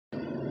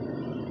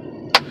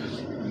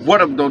What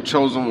up, though,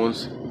 chosen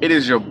ones? It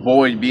is your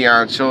boy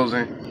Beyond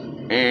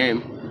Chosen,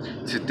 and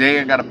today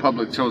I got a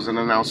public chosen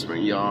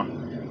announcement, y'all.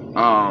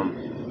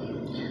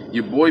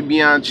 Your boy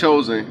Beyond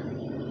Chosen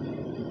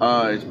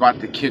is about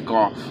to kick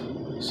off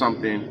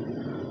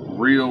something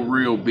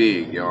real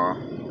big, y'all.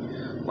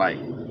 Like,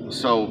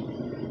 so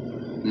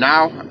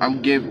now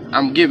I'm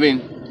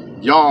giving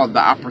y'all the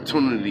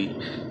opportunity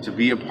to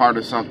be a part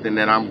of something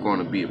that I'm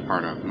going to be a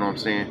part of. You know what I'm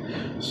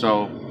saying?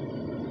 So,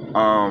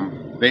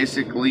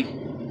 basically,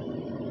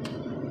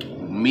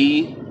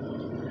 me,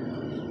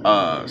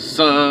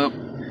 Sub,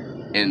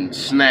 and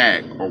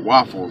Snag, or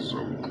Waffles,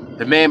 or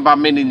the man by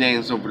many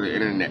names over the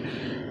internet,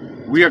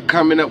 we are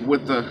coming up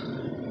with a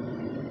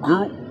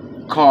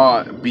group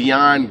called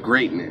Beyond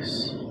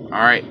Greatness.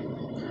 Alright?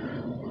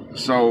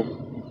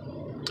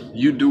 So,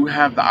 you do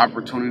have the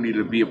opportunity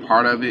to be a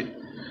part of it.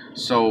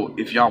 So,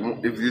 if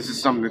this is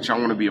something that y'all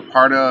want to be a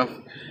part of,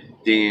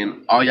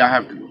 then all y'all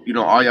have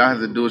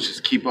to do is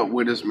just keep up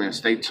with us, man.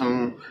 Stay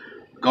tuned.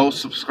 Go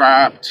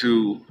subscribe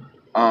to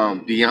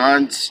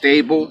Beyond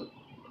Stable,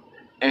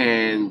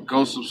 and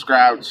go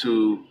subscribe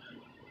to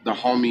the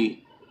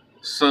homie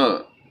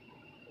Sub.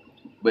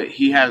 But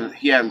he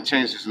hasn't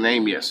changed his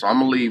name yet, so I'm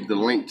gonna leave the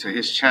link to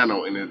his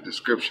channel in the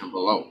description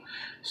below.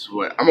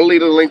 So I'm gonna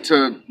leave the link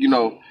to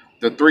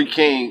the Three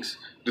Kings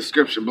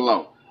description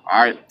below.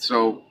 All right,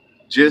 so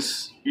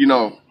just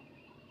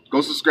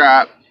go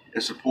subscribe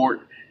and support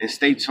and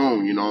stay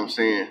tuned. You know what I'm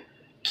saying?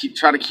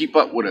 Try to keep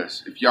up with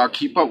us. If y'all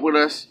keep up with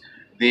us,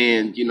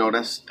 then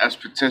that's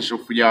potential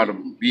for y'all to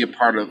be a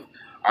part of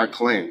our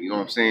clan. You know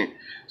what I'm saying?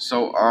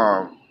 So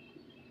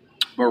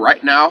but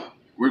right now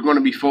we're going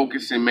to be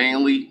focusing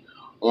mainly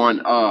on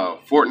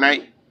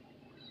Fortnite,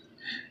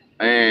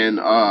 and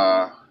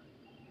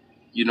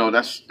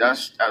that's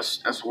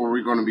where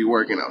we're going to be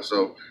working out.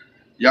 So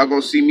y'all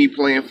gonna see me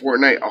playing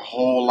Fortnite a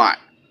whole lot.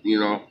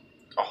 A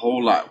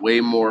whole lot, way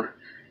more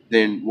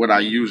than what I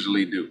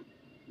usually do.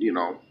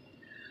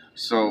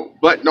 So,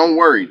 but don't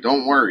worry.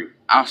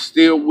 I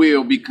still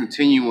will be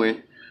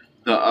continuing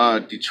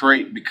the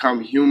Detroit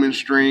Become Human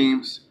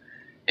streams,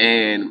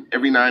 and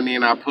every now and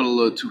then I put a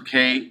little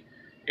 2K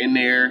in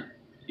there,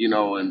 and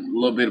a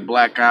little bit of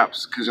Black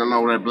Ops, because I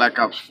know that Black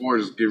Ops 4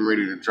 is getting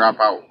ready to drop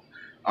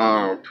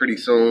out pretty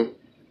soon.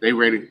 They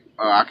ready.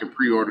 I can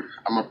pre-order.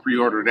 I'm gonna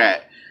pre-order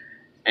that,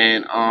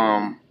 and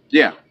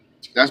yeah,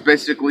 that's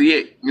basically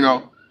it.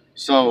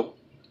 So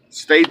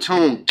stay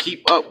tuned.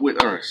 Keep up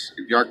with us.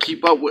 If y'all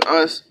keep up with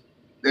us,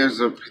 there's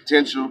a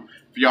potential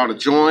for y'all to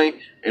join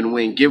and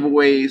win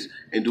giveaways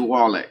and do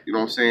all that. You know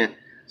what I'm saying?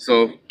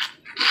 So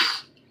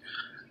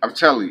I'm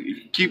telling you, if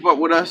you keep up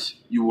with us,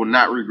 you will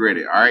not regret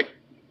it. All right.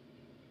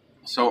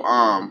 So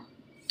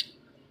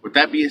with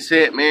that being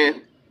said,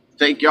 man,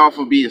 thank y'all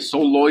for being so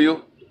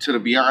loyal to the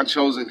Beyond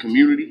Chosen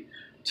community,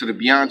 to the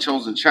Beyond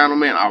Chosen channel,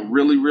 man. I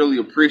really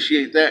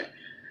appreciate that.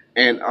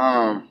 And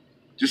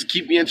just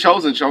keep being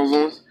chosen ones. You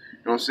know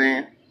what I'm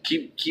saying?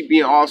 Keep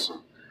being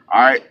awesome.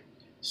 All right.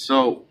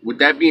 So with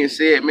that being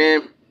said,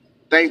 man,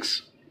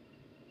 thanks.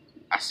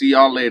 I'll see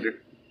y'all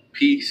later.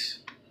 Peace.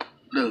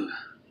 Love.